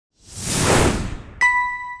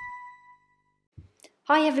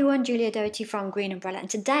Hi everyone, Julia Doherty from Green Umbrella, and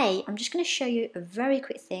today I'm just going to show you a very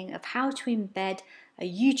quick thing of how to embed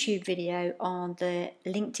a YouTube video on the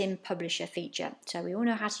LinkedIn Publisher feature. So we all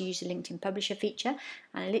know how to use the LinkedIn Publisher feature,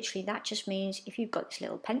 and literally that just means if you've got this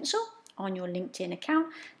little pencil on your LinkedIn account,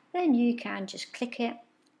 then you can just click it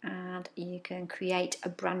and you can create a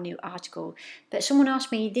brand new article. But someone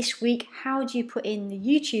asked me this week, how do you put in the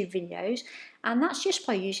YouTube videos? And that's just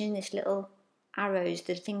by using this little arrows,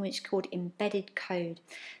 the thing which is called embedded code.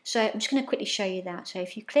 So I'm just going to quickly show you that. So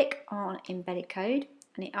if you click on embedded code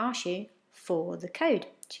and it asks you for the code,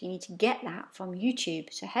 so you need to get that from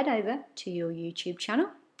YouTube. So head over to your YouTube channel.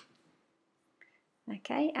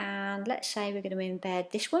 Okay, and let's say we're going to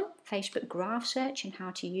embed this one, Facebook graph search and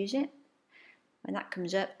how to use it. When that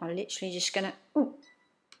comes up, I'm literally just going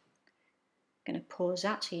to pause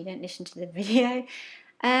that so you don't listen to the video.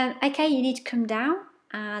 Okay, you need to come down,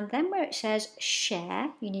 and then where it says share,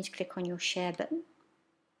 you need to click on your share button.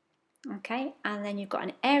 Okay, and then you've got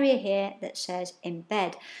an area here that says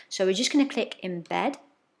embed. So we're just going to click embed,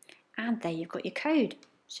 and there you've got your code.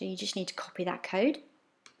 So you just need to copy that code.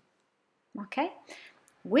 Okay,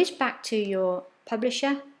 whiz back to your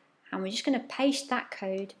publisher, and we're just going to paste that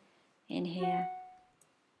code in here.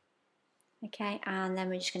 Okay, and then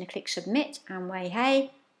we're just going to click submit, and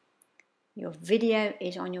hey, your video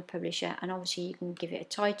is on your publisher. And obviously you can give it a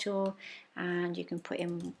title and you can put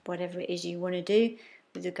in whatever it is you want to do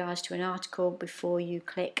with regards to an article before you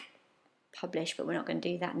click publish, but we're not going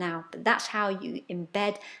to do that now. But that's how you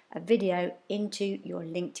embed a video into your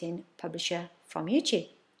LinkedIn publisher from YouTube.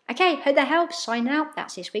 Okay, hope that helps. Sign out.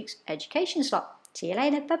 That's this week's education slot. See you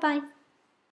later. Bye bye.